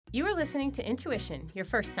You are listening to Intuition, Your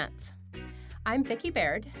First Sense. I'm Vicki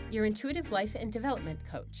Baird, your intuitive life and development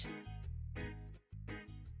coach.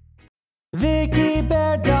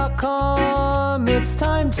 VickiBaird.com. It's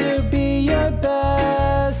time to be your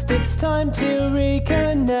best. It's time to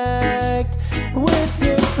reconnect with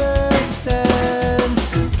your first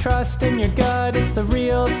sense. Trust in your gut, it's the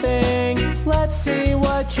real thing. Let's see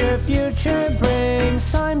what your future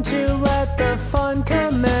brings. Time to let the fun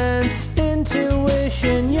commence.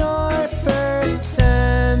 Intuition, your first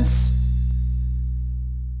sense.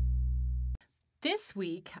 This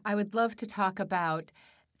week, I would love to talk about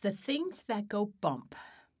the things that go bump.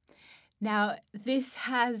 Now, this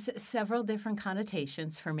has several different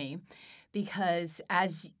connotations for me because,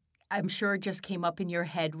 as I'm sure just came up in your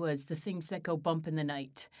head, was the things that go bump in the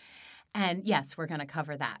night. And yes, we're going to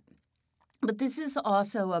cover that. But this is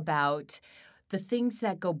also about the things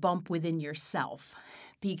that go bump within yourself,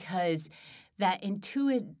 because that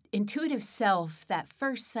intuitive self, that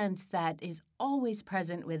first sense that is always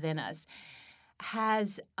present within us,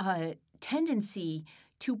 has a tendency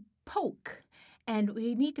to poke. And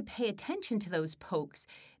we need to pay attention to those pokes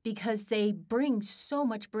because they bring so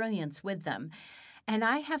much brilliance with them. And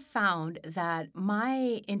I have found that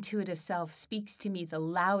my intuitive self speaks to me the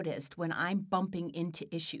loudest when I'm bumping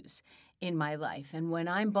into issues in my life. And when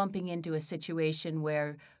I'm bumping into a situation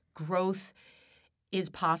where growth is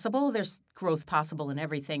possible. There's growth possible in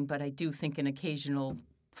everything, but I do think an occasional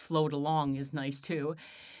float along is nice too.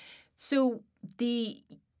 So the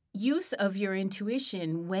use of your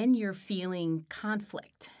intuition when you're feeling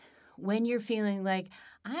conflict, when you're feeling like,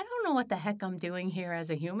 I don't know what the heck I'm doing here as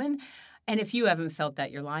a human. And if you haven't felt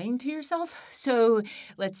that, you're lying to yourself. So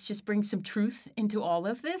let's just bring some truth into all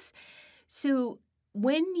of this. So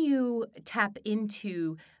when you tap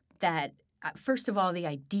into that, first of all, the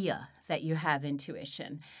idea that you have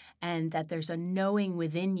intuition and that there's a knowing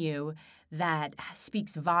within you that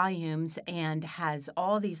speaks volumes and has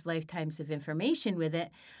all these lifetimes of information with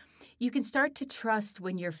it, you can start to trust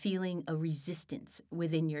when you're feeling a resistance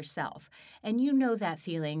within yourself. And you know that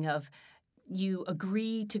feeling of you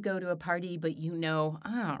agree to go to a party, but you know,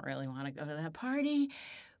 I don't really want to go to that party,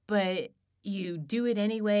 but you do it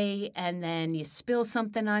anyway, and then you spill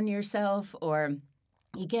something on yourself, or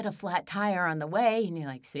you get a flat tire on the way, and you're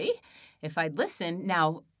like, see, if I'd listen.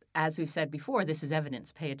 Now, as we've said before, this is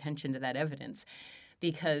evidence. Pay attention to that evidence.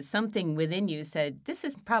 Because something within you said, this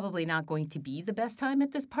is probably not going to be the best time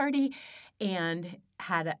at this party. And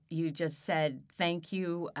had you just said, thank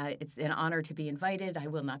you, it's an honor to be invited, I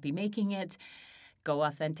will not be making it, go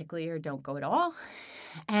authentically or don't go at all.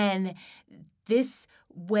 And this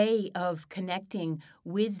way of connecting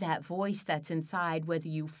with that voice that's inside, whether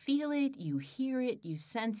you feel it, you hear it, you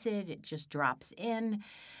sense it, it just drops in.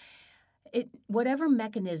 Whatever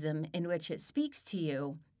mechanism in which it speaks to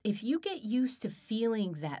you, if you get used to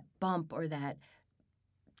feeling that bump or that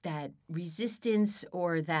resistance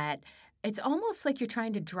or that, it's almost like you're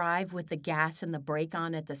trying to drive with the gas and the brake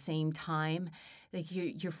on at the same time. Like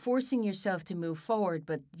you're forcing yourself to move forward,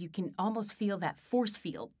 but you can almost feel that force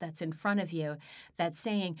field that's in front of you that's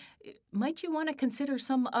saying, might you want to consider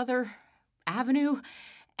some other avenue?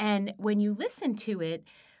 And when you listen to it,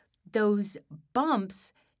 those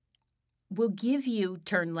bumps will give you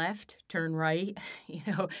turn left, turn right,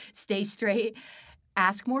 stay straight,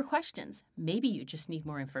 ask more questions. Maybe you just need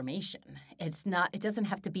more information. It doesn't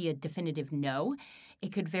have to be a definitive no.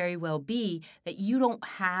 It could very well be that you don't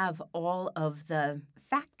have all of the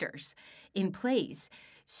factors in place.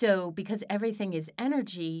 So because everything is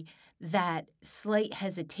energy, that slight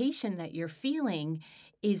hesitation that you're feeling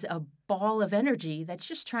is a ball of energy that's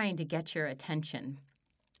just trying to get your attention.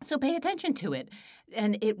 So pay attention to it,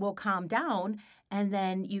 and it will calm down, and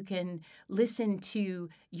then you can listen to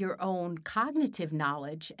your own cognitive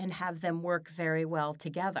knowledge and have them work very well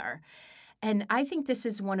together. And I think this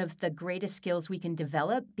is one of the greatest skills we can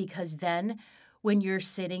develop, because then when you're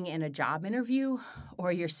sitting in a job interview,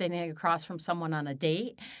 or you're sitting across from someone on a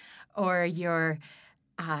date, or you're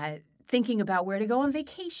thinking about where to go on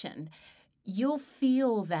vacation, you'll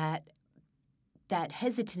feel that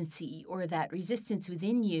hesitancy or that resistance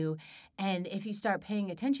within you. And if you start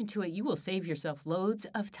paying attention to it, you will save yourself loads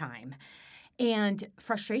of time and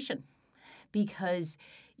frustration, because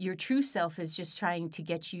your true self is just trying to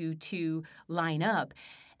get you to line up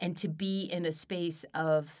and to be in a space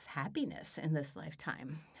of happiness in this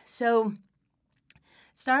lifetime. So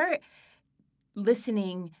start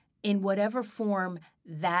listening in whatever form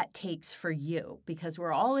that takes for you, because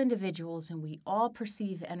we're all individuals and we all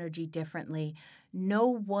perceive energy differently. No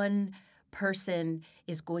one person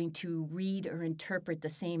is going to read or interpret the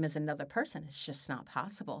same as another person. It's just not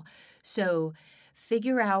possible. So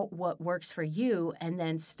figure out what works for you and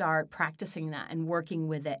then start practicing that and working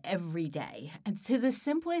with it every day. And to the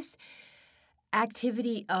simplest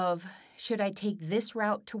activity of, should I take this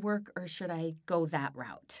route to work or should I go that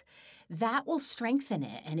route? That will strengthen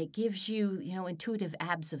it, and it gives you, intuitive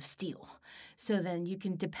abs of steel. So then you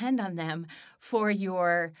can depend on them for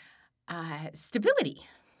your stability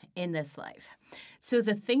in this life. So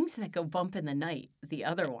the things that go bump in the night, the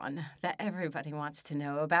other one that everybody wants to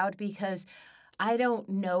know about, because I don't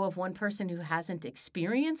know of one person who hasn't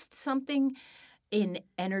experienced something in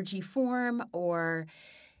energy form or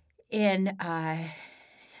in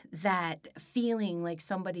that feeling like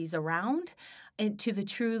somebody's around, and to the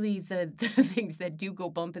things that do go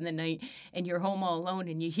bump in the night and you're home all alone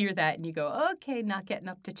and you hear that and you go, okay, not getting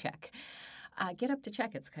up to check. Get up to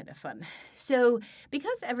check. It's kind of fun. So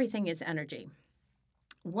because everything is energy,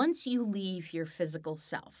 once you leave your physical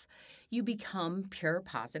self, you become pure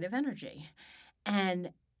positive energy.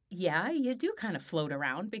 And yeah, you do kind of float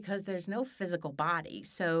around because there's no physical body.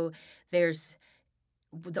 So there's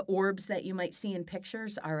the orbs that you might see in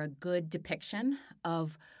pictures are a good depiction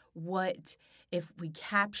of what, if we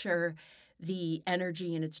capture the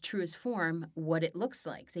energy in its truest form, what it looks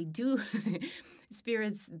like. They do,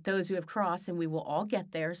 spirits, those who have crossed, and we will all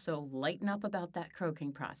get there, so lighten up about that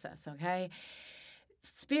croaking process, okay?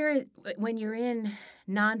 Spirit, when you're in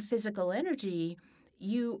non-physical energy,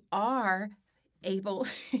 you are able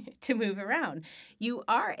to move around. You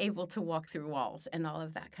are able to walk through walls and all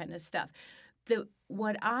of that kind of stuff.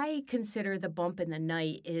 What I consider the bump in the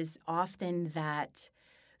night is often that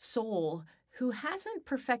soul who hasn't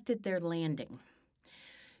perfected their landing.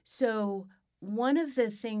 So one of the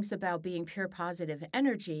things about being pure positive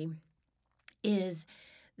energy is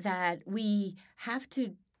that we have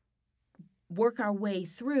to work our way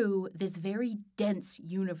through this very dense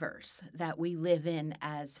universe that we live in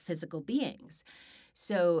as physical beings.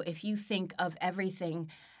 So if you think of everything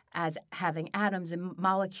as having atoms and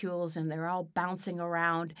molecules and they're all bouncing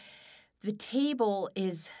around, the table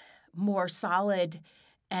is more solid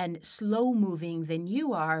and slow-moving than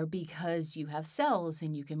you are because you have cells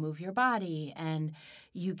and you can move your body and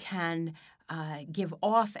you can give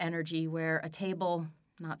off energy where a table,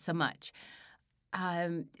 not so much.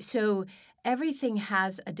 So everything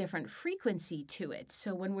has a different frequency to it.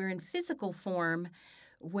 So when we're in physical form,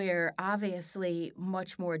 we're obviously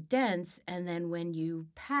much more dense, and then when you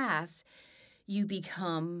pass, you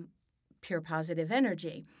become pure positive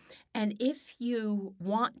energy. And if you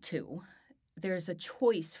want to, there's a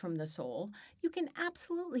choice from the soul. You can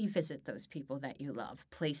absolutely visit those people that you love,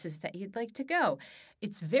 places that you'd like to go.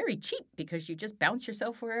 It's very cheap because you just bounce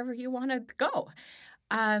yourself wherever you want to go.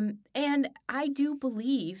 And I do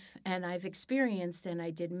believe, and I've experienced, and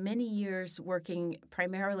I did many years working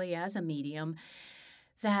primarily as a medium,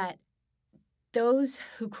 that those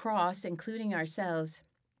who cross, including ourselves,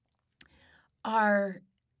 are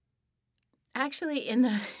actually in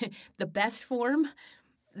the best form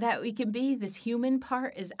that we can be. This human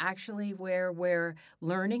part is actually where we're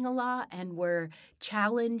learning a lot and we're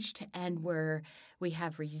challenged and we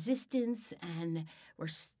have resistance and we're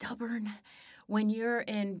stubborn. When you're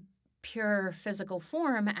in pure physical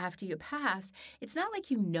form after you pass, it's not like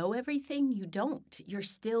you know everything. You don't. You're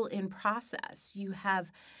still in process. You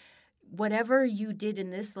have whatever you did in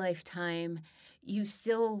this lifetime, you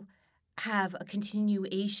still have a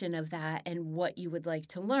continuation of that and what you would like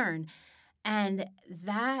to learn. And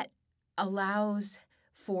that allows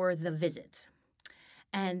for the visits.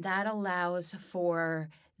 And that allows for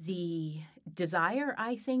the desire,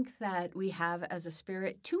 I think, that we have as a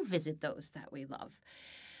spirit to visit those that we love.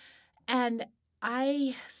 And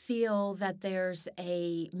I feel that there's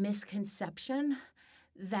a misconception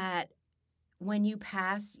that when you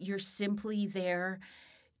pass, you're simply there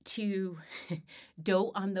to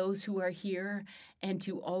dote on those who are here and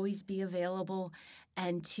to always be available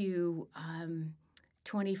and to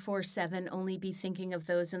 24/7 only be thinking of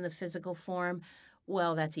those in the physical form.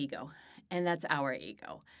 Well, that's ego, and that's our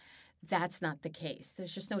ego. That's not the case.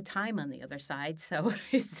 There's just no time on the other side, so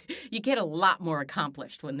you get a lot more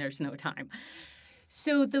accomplished when there's no time.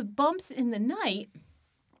 So the bumps in the night,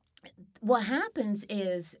 what happens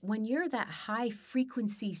is when you're that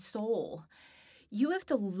high-frequency soul, you have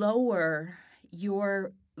to lower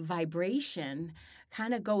your vibration,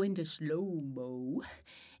 kind of go into slow-mo,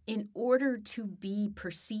 in order to be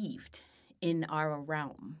perceived in our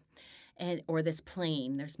realm or this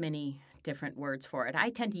plane. There's many different words for it.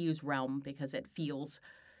 I tend to use realm because it feels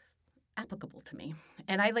applicable to me.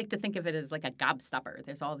 And I like to think of it as like a gobstopper.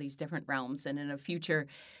 There's all these different realms, and in a future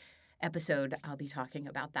episode, I'll be talking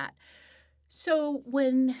about that. So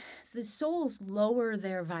when the souls lower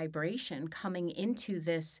their vibration coming into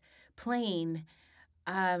this plane,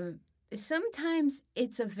 um, sometimes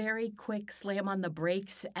it's a very quick slam on the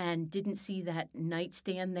brakes and didn't see that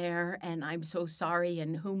nightstand there, and I'm so sorry,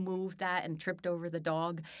 and who moved that and tripped over the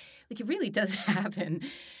dog. Like, it really does happen.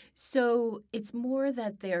 So it's more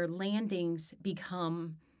that their landings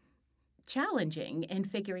become challenging in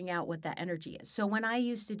figuring out what that energy is. So when I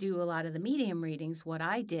used to do a lot of the medium readings, what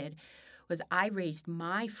I did was I raised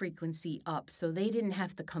my frequency up so they didn't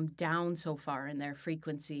have to come down so far in their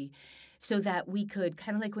frequency, so that we could,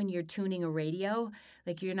 kind of like when you're tuning a radio,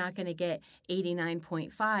 like you're not going to get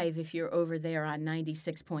 89.5 if you're over there on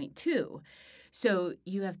 96.2. So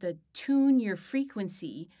you have to tune your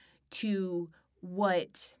frequency to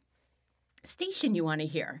what station you want to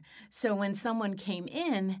hear. So when someone came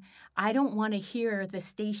in, I don't want to hear the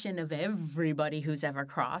station of everybody who's ever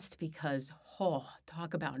crossed, because,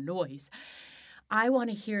 talk about noise. I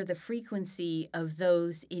want to hear the frequency of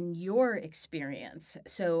those in your experience.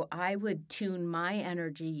 So I would tune my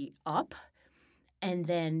energy up and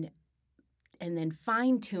then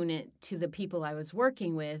fine tune it to the people I was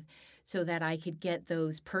working with so that I could get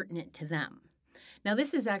those pertinent to them. Now,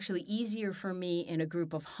 this is actually easier for me in a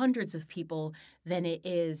group of hundreds of people than it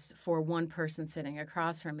is for one person sitting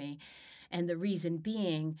across from me. And the reason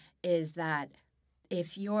being is that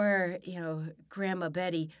if your, Grandma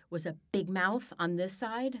Betty was a big mouth on this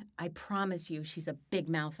side, I promise you she's a big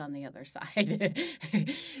mouth on the other side.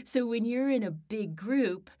 So when you're in a big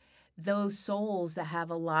group, those souls that have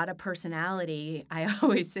a lot of personality, I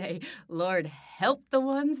always say, Lord, help the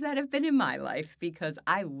ones that have been in my life, because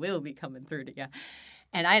I will be coming through to you.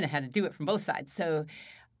 And I know how to do it from both sides. So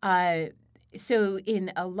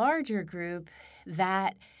in a larger group,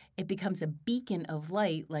 that it becomes a beacon of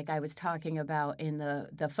light, like I was talking about in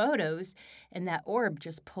the photos, and that orb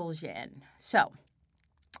just pulls you in. So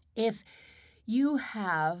if you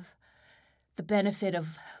have the benefit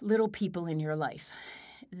of little people in your life,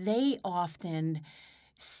 they often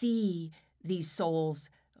see these souls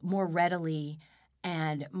more readily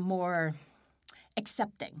and more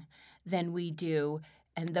accepting than we do.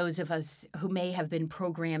 And those of us who may have been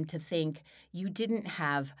programmed to think you didn't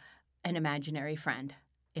have an imaginary friend.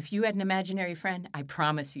 If you had an imaginary friend, I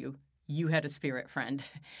promise you, you had a spirit friend.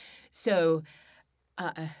 So,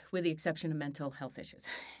 with the exception of mental health issues.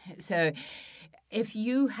 So if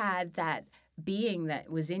you had that being that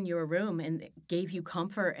was in your room and gave you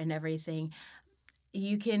comfort and everything,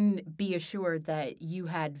 you can be assured that you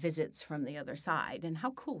had visits from the other side. And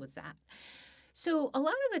how cool was that? So a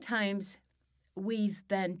lot of the times we've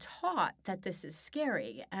been taught that this is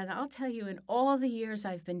scary. And I'll tell you, in all the years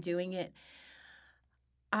I've been doing it,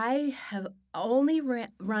 I have only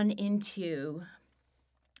run into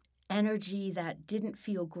energy that didn't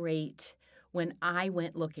feel great when I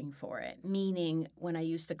went looking for it, meaning when I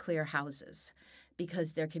used to clear houses,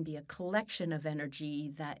 because there can be a collection of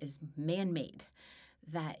energy that is man-made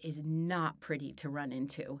that is not pretty to run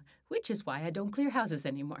into, which is why I don't clear houses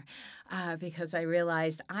anymore, because I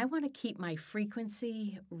realized I want to keep my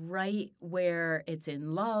frequency right where it's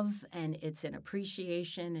in love and it's in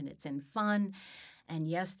appreciation and it's in fun. And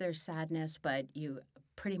yes, there's sadness, but you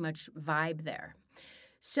pretty much vibe there.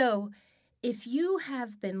 So if you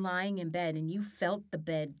have been lying in bed and you felt the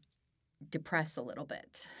bed depress a little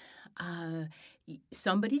bit,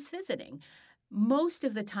 somebody's visiting. Most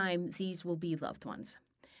of the time, these will be loved ones.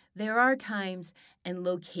 There are times and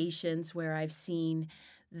locations where I've seen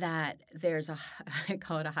that there's I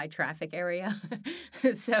call it a high traffic area.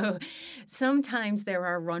 So sometimes there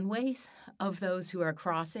are runways of those who are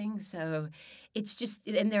crossing. So it's just,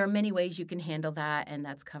 and there are many ways you can handle that, and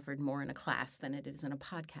that's covered more in a class than it is in a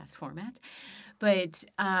podcast format. But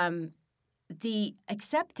the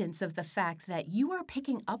acceptance of the fact that you are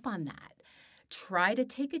picking up on that, try to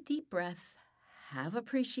take a deep breath, have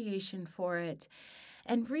appreciation for it,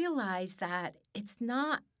 and realize that it's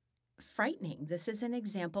not frightening. This is an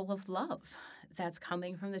example of love that's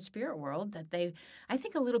coming from the spirit world, that I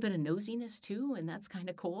think a little bit of nosiness too, and that's kind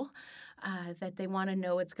of cool, that they want to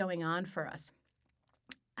know what's going on for us.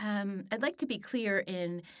 I'd like to be clear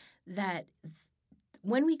in that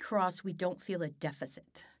when we cross, we don't feel a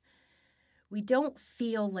deficit. We don't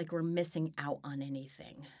feel like we're missing out on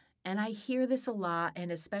anything. And I hear this a lot,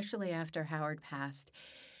 and especially after Howard passed,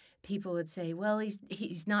 people would say, well,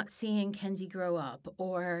 he's not seeing Kenzie grow up,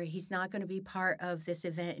 or he's not going to be part of this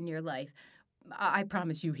event in your life. I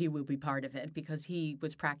promise you he will be part of it, because he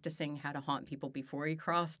was practicing how to haunt people before he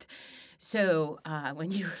crossed. So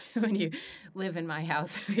when you live in my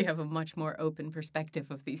house, we have a much more open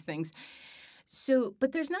perspective of these things.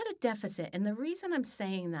 But there's not a deficit. And the reason I'm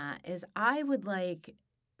saying that is I would like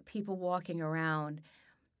people walking around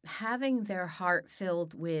having their heart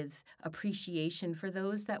filled with appreciation for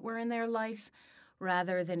those that were in their life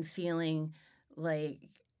rather than feeling like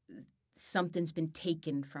something's been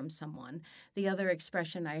taken from someone. The other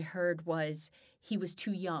expression I heard was, he was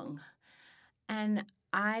too young. And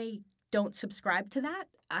I don't subscribe to that.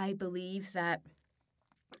 I believe that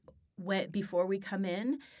before we come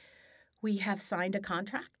in, we have signed a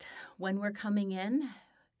contract when we're coming in,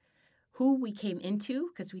 who we came into,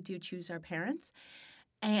 because we do choose our parents,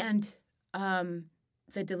 and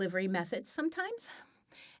the delivery methods sometimes,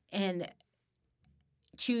 and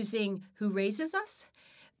choosing who raises us,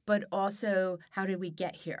 but also how did we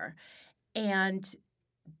get here. And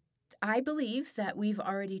I believe that we've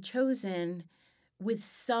already chosen with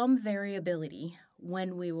some variability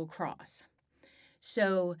when we will cross.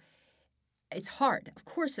 So it's hard. Of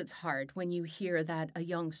course it's hard when you hear that a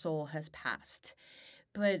young soul has passed.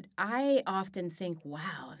 But I often think,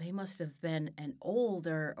 wow, they must have been an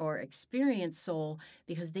older or experienced soul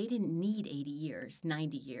because they didn't need 80 years,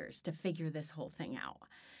 90 years to figure this whole thing out.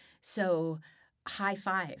 So high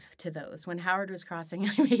five to those. When Howard was crossing,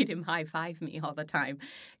 I made him high five me all the time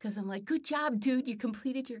because I'm like, good job, dude. You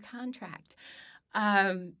completed your contract.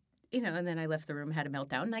 And then I left the room, had a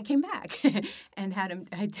meltdown, and I came back and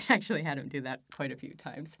I actually had him do that quite a few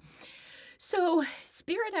times. So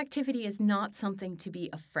spirit activity is not something to be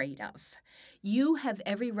afraid of. You have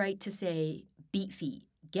every right to say, beat feet,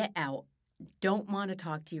 get out, don't want to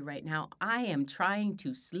talk to you right now. I am trying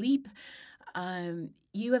to sleep.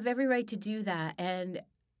 You have every right to do that. And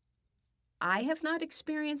I have not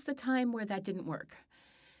experienced a time where that didn't work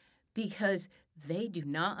because they do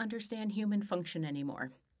not understand human function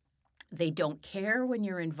anymore. They don't care when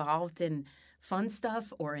you're involved in fun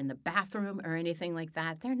stuff or in the bathroom or anything like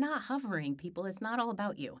that. They're not hovering, people. It's not all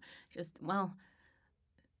about you.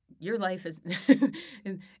 Your life is,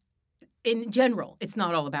 in general, it's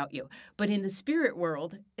not all about you. But in the spirit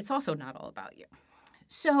world, it's also not all about you.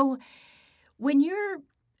 So when you're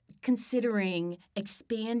considering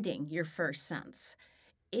expanding your first sense,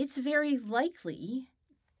 it's very likely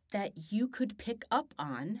that you could pick up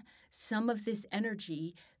on some of this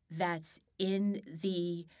energy that's in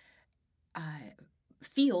the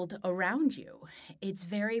field around you. It's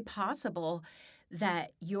very possible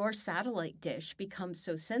that your satellite dish becomes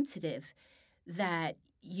so sensitive that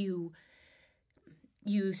you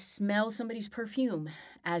smell somebody's perfume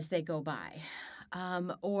as they go by.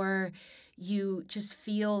 Or you just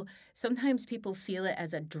feel, sometimes people feel it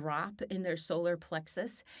as a drop in their solar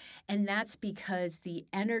plexus, and that's because your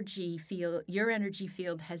energy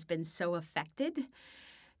field has been so affected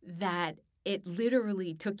that it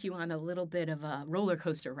literally took you on a little bit of a roller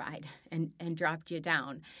coaster ride and dropped you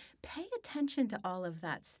down. Pay attention to all of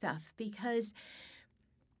that stuff, because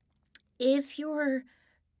if you're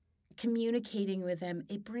communicating with them,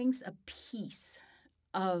 it brings a piece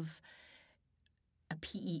of a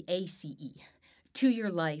PEACE to your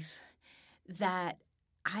life that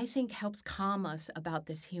I think helps calm us about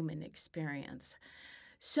this human experience.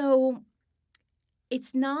 So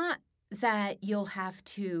it's not that you'll have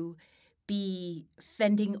to be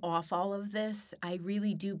fending off all of this. I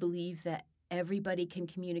really do believe that everybody can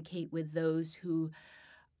communicate with those who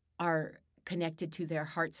are connected to their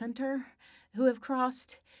heart center who have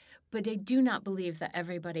crossed, but I do not believe that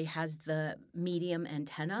everybody has the medium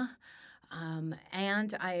antenna.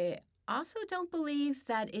 And I also don't believe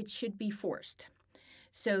that it should be forced.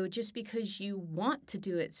 So just because you want to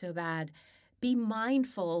do it so bad, be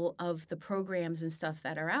mindful of the programs and stuff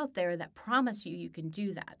that are out there that promise you can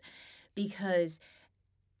do that, because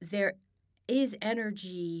there is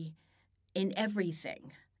energy in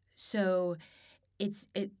everything. So it's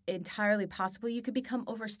entirely possible you could become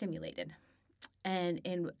overstimulated. And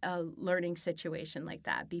in a learning situation like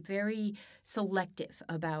that, be very selective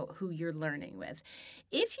about who you're learning with.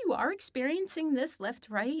 If you are experiencing this left,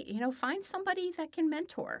 right, find somebody that can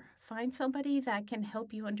mentor. Find somebody that can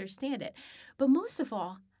help you understand it. But most of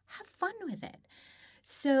all, have fun with it.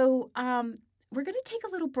 So we're going to take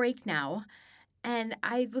a little break now. And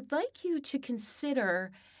I would like you to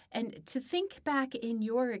consider and to think back in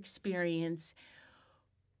your experience,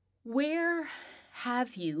 where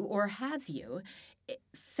have you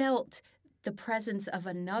felt the presence of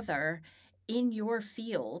another in your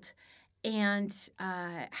field, and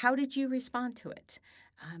how did you respond to it?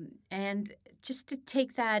 And just to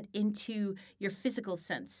take that into your physical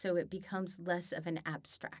sense so it becomes less of an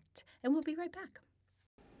abstract. And we'll be right back.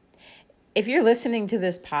 If you're listening to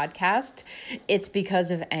this podcast, it's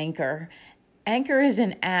because of Anchor. Anchor is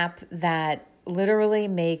an app that literally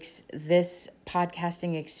makes this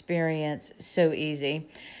podcasting experience so easy.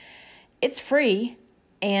 It's free,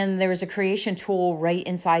 and there's a creation tool right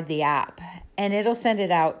inside the app, and it'll send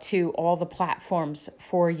it out to all the platforms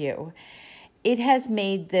for you. It has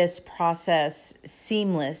made this process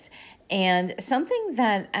seamless, and something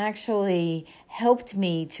that actually helped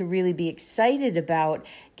me to really be excited about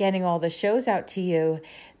getting all the shows out to you,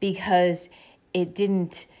 because it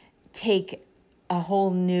didn't take a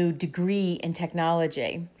whole new degree in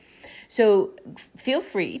technology. So feel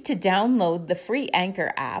free to download the free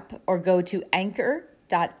Anchor app or go to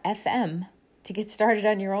anchor.fm to get started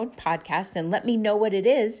on your own podcast, and let me know what it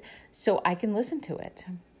is so I can listen to it.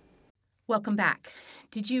 Welcome back.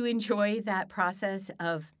 Did you enjoy that process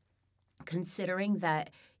of considering that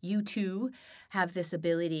you too have this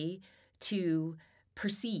ability to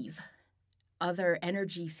perceive other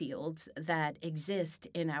energy fields that exist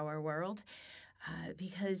in our world?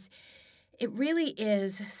 Because it really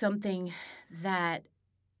is something that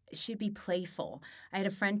should be playful. I had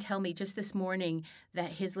a friend tell me just this morning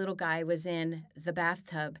that his little guy was in the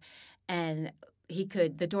bathtub and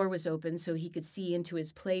the door was open so he could see into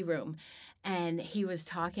his playroom. And he was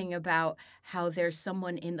talking about how there's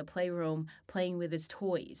someone in the playroom playing with his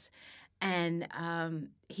toys. And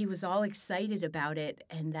he was all excited about it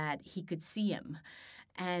and that he could see him.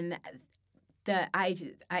 And I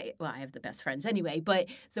have the best friends anyway, but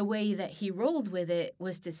the way that he rolled with it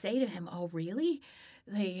was to say to him, "Oh, really?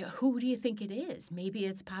 Who do you think it is? Maybe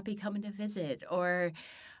it's Poppy coming to visit," or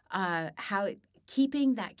how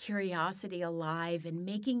keeping that curiosity alive and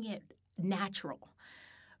making it natural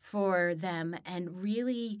for them and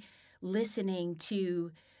really listening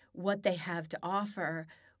to what they have to offer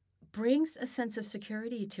brings a sense of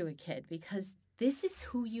security to a kid, because this is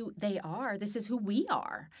who they are. This is who we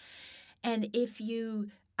are. And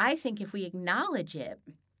I think if we acknowledge it,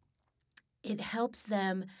 it helps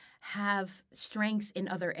them have strength in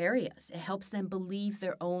other areas. It helps them believe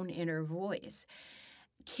their own inner voice.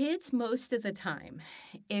 Kids, most of the time,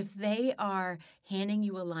 if they are handing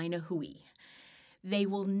you a line of hooey, they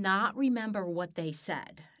will not remember what they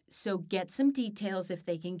said. So get some details if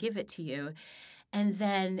they can give it to you. And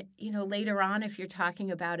then, later on, if you're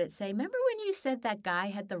talking about it, say, "Remember when you said that guy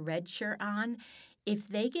had the red shirt on?" If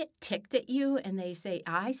they get ticked at you and they say,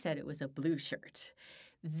 "I said it was a blue shirt,"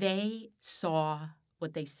 they saw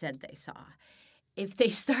what they said they saw. If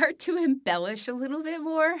they start to embellish a little bit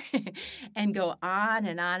more and go on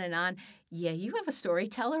and on and on, yeah, you have a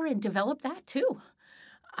storyteller, and develop that too.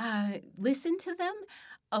 Listen to them,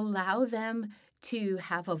 allow them to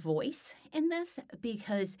have a voice in this,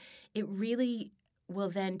 because it really will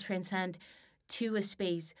then transcend to a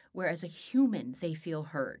space where as a human they feel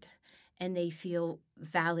heard and they feel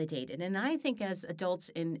validated. And I think as adults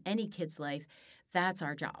in any kid's life, that's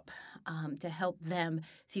our job, to help them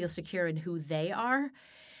feel secure in who they are.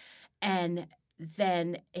 And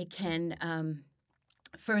then it can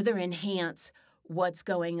further enhance what's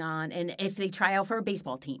going on. And if they try out for a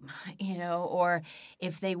baseball team, or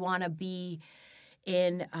if they want to be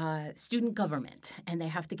in student government and they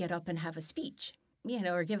have to get up and have a speech,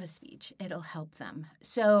 or give a speech, it'll help them.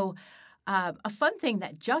 So a fun thing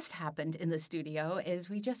that just happened in the studio is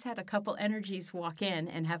we just had a couple energies walk in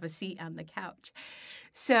and have a seat on the couch.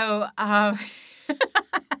 So not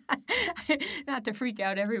to freak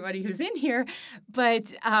out everybody who's in here,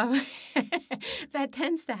 but that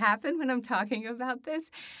tends to happen when I'm talking about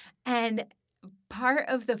this. And part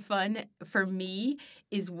of the fun for me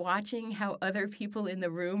is watching how other people in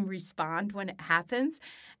the room respond when it happens,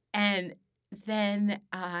 and then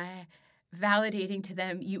validating to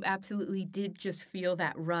them, you absolutely did just feel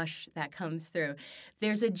that rush that comes through.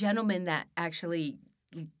 There's a gentleman that actually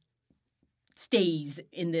stays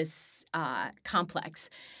in this complex,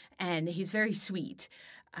 and he's very sweet.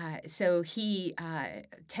 So he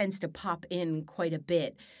tends to pop in quite a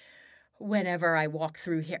bit whenever I walk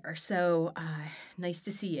through here. So nice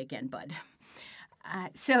to see you again, bud.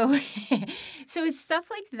 So it's stuff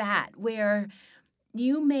like that where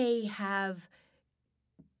you may have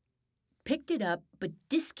picked it up but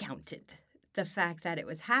discounted the fact that it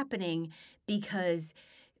was happening because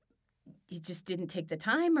you just didn't take the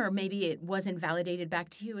time, or maybe it wasn't validated back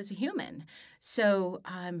to you as a human. So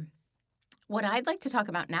what I'd like to talk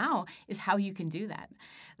about now is how you can do that.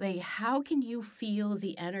 Like, how can you feel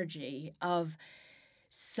the energy of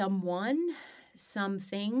someone,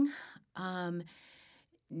 something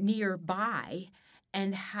nearby,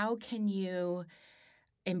 and how can you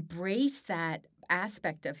embrace that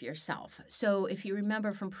aspect of yourself? So if you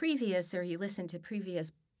remember from previous, or you listened to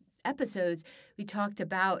previous episodes, we talked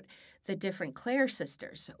about the different Claire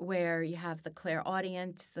sisters, where you have the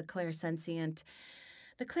clairaudient, the clairsentient,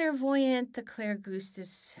 the clairvoyant, the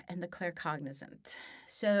clairgustus, and the claircognizant.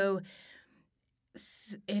 So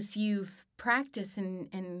if you've practiced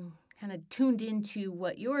and kind of tuned into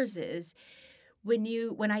what yours is,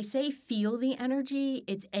 when I say feel the energy,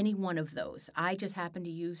 it's any one of those. I just happen to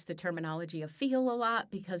use the terminology of feel a lot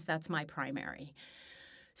because that's my primary.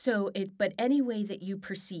 But any way that you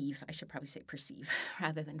perceive, I should probably say perceive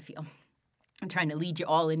rather than feel. I'm trying to lead you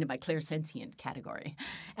all into my clairsentient category,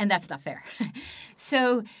 and that's not fair.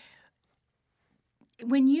 So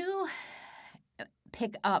when you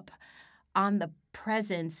pick up on the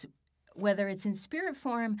presence, whether it's in spirit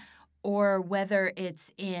form or whether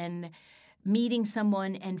it's in meeting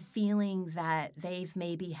someone and feeling that they've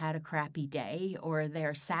maybe had a crappy day or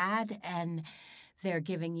they're sad and they're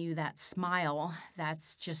giving you that smile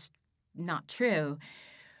that's just not true,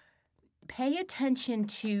 pay attention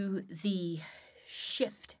to the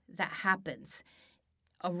shift that happens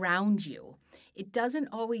around you. It doesn't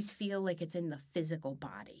always feel like it's in the physical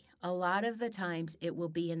body. A lot of the times it will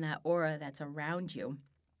be in that aura that's around you.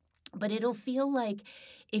 But it'll feel like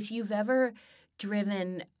if you've ever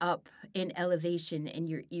driven up in elevation and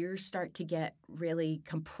your ears start to get really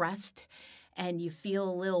compressed and you feel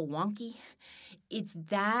a little wonky, it's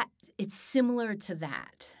similar to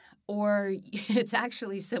that. Or it's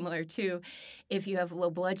actually similar to if you have low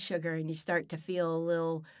blood sugar and you start to feel a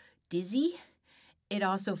little dizzy, it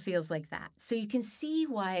also feels like that. So you can see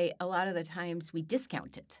why a lot of the times we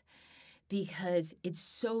discount it because it's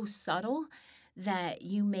so subtle that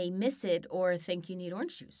you may miss it or think you need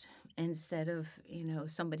orange juice instead of,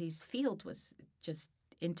 somebody's field was just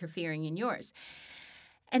interfering in yours.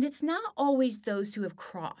 And it's not always those who have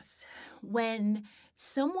crossed. When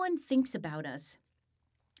someone thinks about us,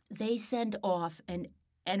 they send off an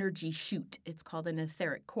energy shoot. It's called an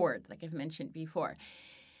etheric cord, like I've mentioned before.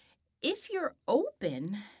 If you're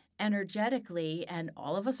open energetically, and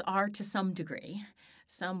all of us are to some degree,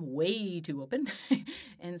 some way too open,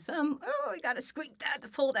 and some, we got to squeak that to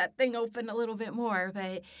pull that thing open a little bit more.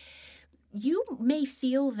 But you may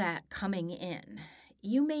feel that coming in.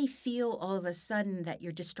 You may feel all of a sudden that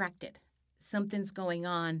you're distracted. Something's going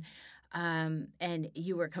on, and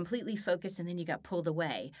you were completely focused, and then you got pulled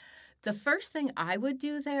away. The first thing I would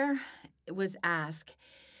do there was ask,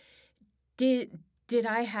 did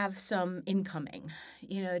I have some incoming?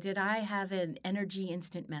 Did I have an energy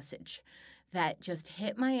instant message that just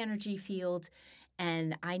hit my energy field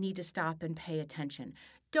and I need to stop and pay attention?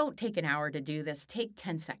 Don't take an hour to do this. Take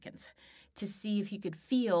 10 seconds to see if you could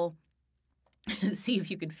feel,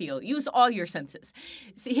 use all your senses.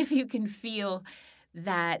 See if you can feel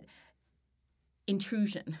that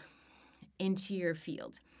intrusion into your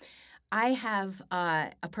field. I have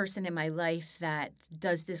a person in my life that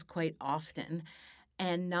does this quite often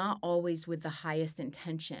and not always with the highest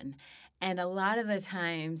intention. And a lot of the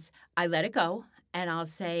times I let it go and I'll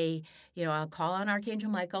say, I'll call on Archangel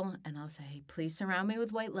Michael and I'll say, please surround me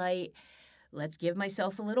with white light. Let's give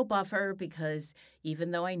myself a little buffer because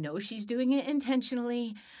even though I know she's doing it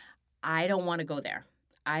intentionally, I don't want to go there.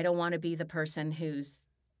 I don't want to be the person who's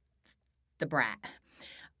the brat.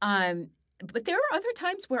 But there are other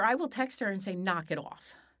times where I will text her and say, knock it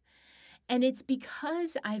off. And it's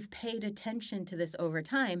because I've paid attention to this over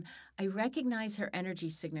time. I recognize her energy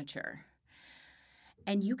signature.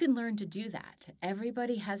 And you can learn to do that.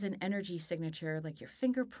 Everybody has an energy signature, like your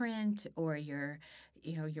fingerprint or your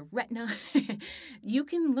retina. You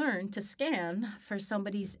can learn to scan for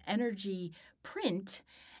somebody's energy print,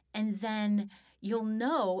 and then you'll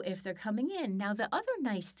know if they're coming in. Now, the other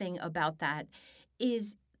nice thing about that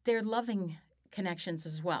is they're loving connections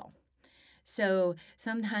as well. So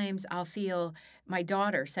sometimes I'll feel my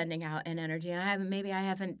daughter sending out an energy, and I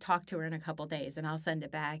haven't talked to her in a couple days, and I'll send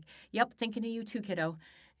it back. Yep, thinking of you too, kiddo.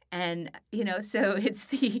 And so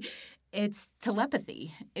it's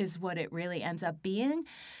telepathy is what it really ends up being.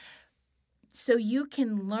 So you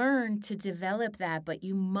can learn to develop that, but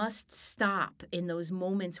you must stop in those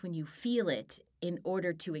moments when you feel it in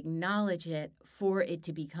order to acknowledge it, for it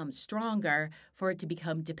to become stronger, for it to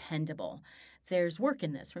become dependable. There's work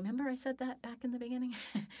in this. Remember I said that back in the beginning?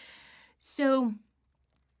 So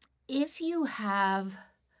if you have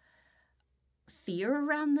fear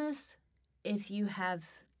around this, if you have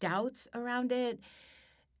doubts around it,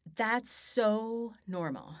 that's so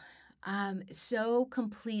normal, so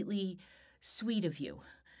completely sweet of you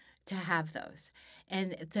to have those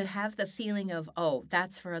and to have the feeling of, oh,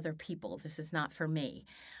 that's for other people. This is not for me.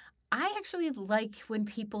 I actually like when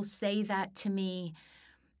people say that to me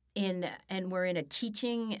and we're in a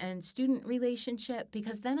teaching and student relationship,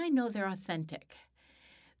 because then I know they're authentic.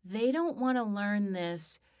 They don't want to learn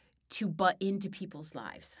this to butt into people's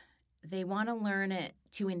lives. They want to learn it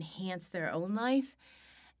to enhance their own life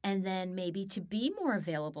and then maybe to be more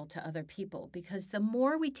available to other people, because the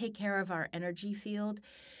more we take care of our energy field,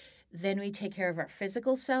 then we take care of our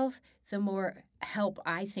physical self, the more help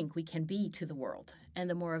I think we can be to the world and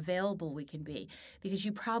the more available we can be. Because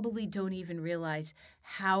you probably don't even realize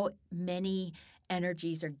how many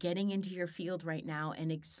energies are getting into your field right now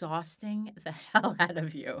and exhausting the hell out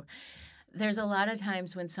of you. There's a lot of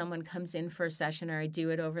times when someone comes in for a session, or I do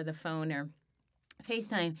it over the phone or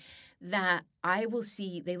FaceTime, that I will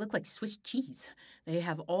see they look like Swiss cheese. They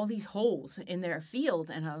have all these holes in their field,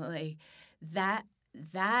 and I'm like, that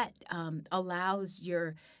allows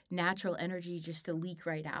your natural energy just to leak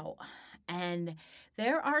right out. And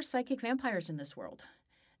there are psychic vampires in this world.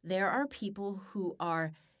 There are people who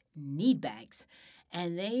are need bags,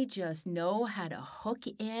 and they just know how to hook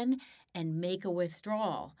in and make a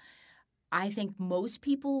withdrawal. I think most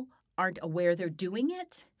people aren't aware they're doing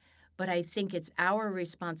it, but I think it's our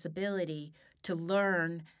responsibility to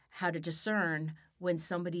learn how to discern when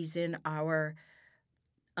somebody's in our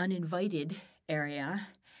uninvited area,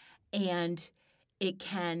 and it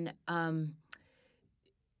can, and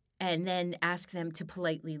then ask them to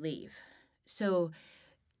politely leave. So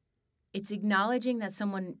it's acknowledging that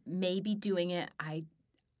someone may be doing it. I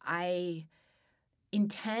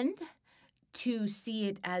intend to see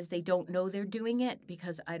it as they don't know they're doing it,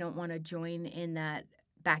 because I don't want to join in that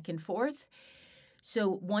back and forth.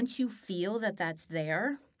 So once you feel that that's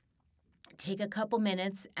there, take a couple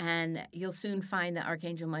minutes and you'll soon find that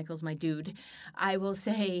Archangel Michael's my dude. I will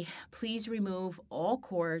say, please remove all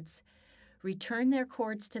cords, return their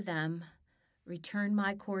cords to them, return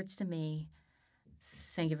my cords to me.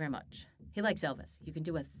 Thank you very much. He likes Elvis. You can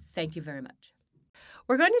do a thank you very much.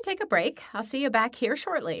 We're going to take a break. I'll see you back here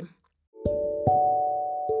shortly.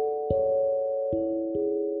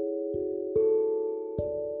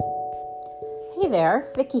 Hey there,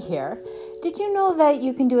 Vicki here. Did you know that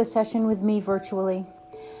you can do a session with me virtually?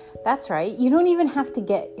 That's right. You don't even have to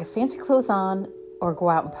get your fancy clothes on or go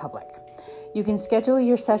out in public. You can schedule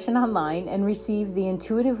your session online and receive the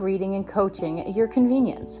intuitive reading and coaching at your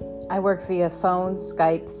convenience. I work via phone,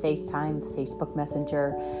 Skype, FaceTime, Facebook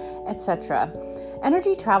Messenger, etc.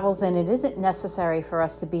 Energy travels, and it isn't necessary for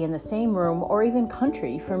us to be in the same room or even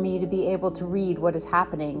country for me to be able to read what is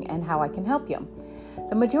happening and how I can help you.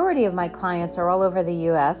 The majority of my clients are all over the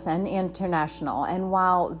U.S. and international, and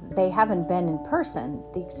while they haven't been in person,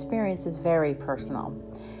 the experience is very personal.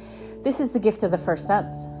 This is the gift of the first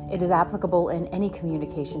sense. It is applicable in any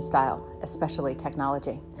communication style, especially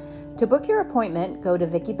technology. To book your appointment, go to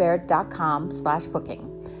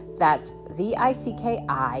vickibaird.com/booking. That's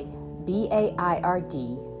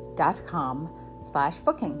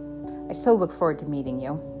VICKIBAIRD.com/booking. I so look forward to meeting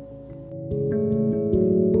you.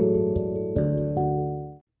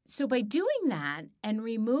 So by doing that and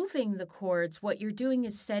removing the cords, what you're doing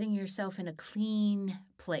is setting yourself in a clean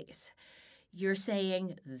place. You're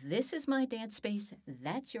saying, this is my dance space,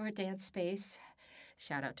 that's your dance space.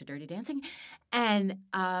 Shout out to Dirty Dancing. And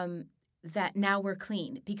that now we're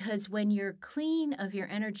clean. Because when you're clean of your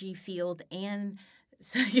energy field and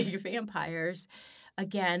psychic vampires,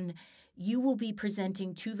 again, you will be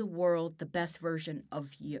presenting to the world the best version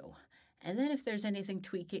of you. And then if there's anything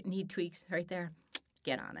need tweaks right there,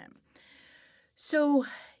 get on it. So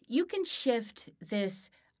you can shift this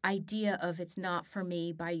idea of it's not for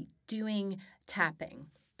me by doing tapping,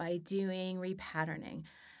 by doing repatterning,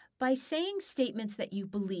 by saying statements that you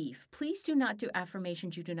believe. Please do not do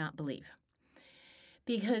affirmations you do not believe.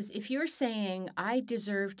 Because if you're saying, I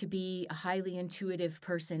deserve to be a highly intuitive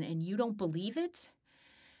person, and you don't believe it,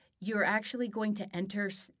 you're actually going to enter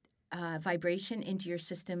vibration into your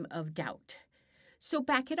system of doubt. So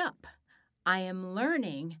back it up. I am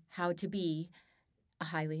learning how to be a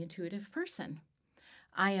highly intuitive person.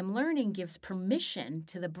 I am learning gives permission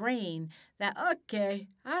to the brain that, okay,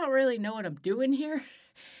 I don't really know what I'm doing here,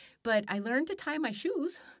 but I learned to tie my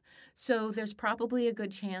shoes, so there's probably a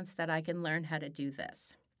good chance that I can learn how to do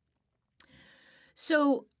this.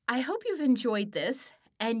 So I hope you've enjoyed this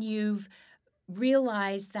and you've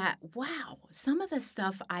realized that, wow, some of the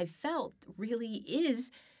stuff I felt really is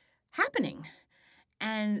happening.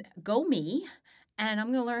 And go me, and I'm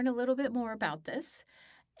going to learn a little bit more about this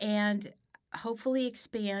and hopefully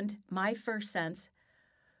expand my first sense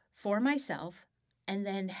for myself and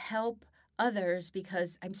then help others,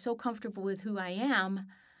 because I'm so comfortable with who I am,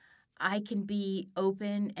 I can be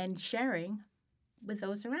open and sharing with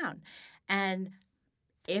those around. And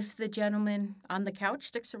if the gentleman on the couch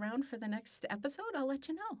sticks around for the next episode, I'll let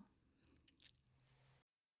you know.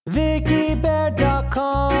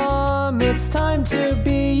 VickiBaird.com. It's time to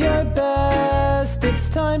be your best. It's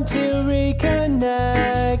time to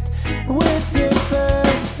reconnect with your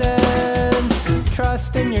first sense.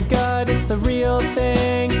 Trust in your gut, it's the real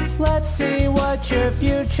thing. Let's see what your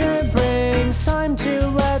future brings. Time to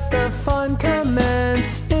let the fun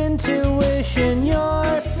commence. Intuition, your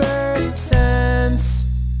first sense.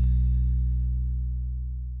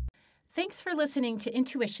 Thanks for listening to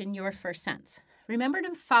Intuition, Your First Sense. Remember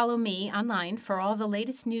to follow me online for all the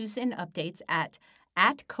latest news and updates at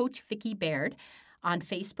Coach Vicki Baird on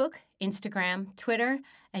Facebook, Instagram, Twitter,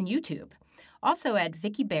 and YouTube. Also at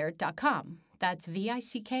VickiBaird.com. That's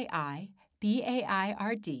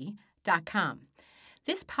VickiBaird.com.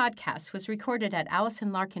 This podcast was recorded at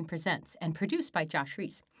Allison Larkin Presents and produced by Josh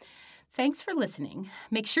Reese. Thanks for listening.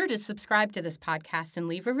 Make sure to subscribe to this podcast and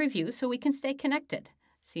leave a review so we can stay connected.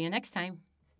 See you next time.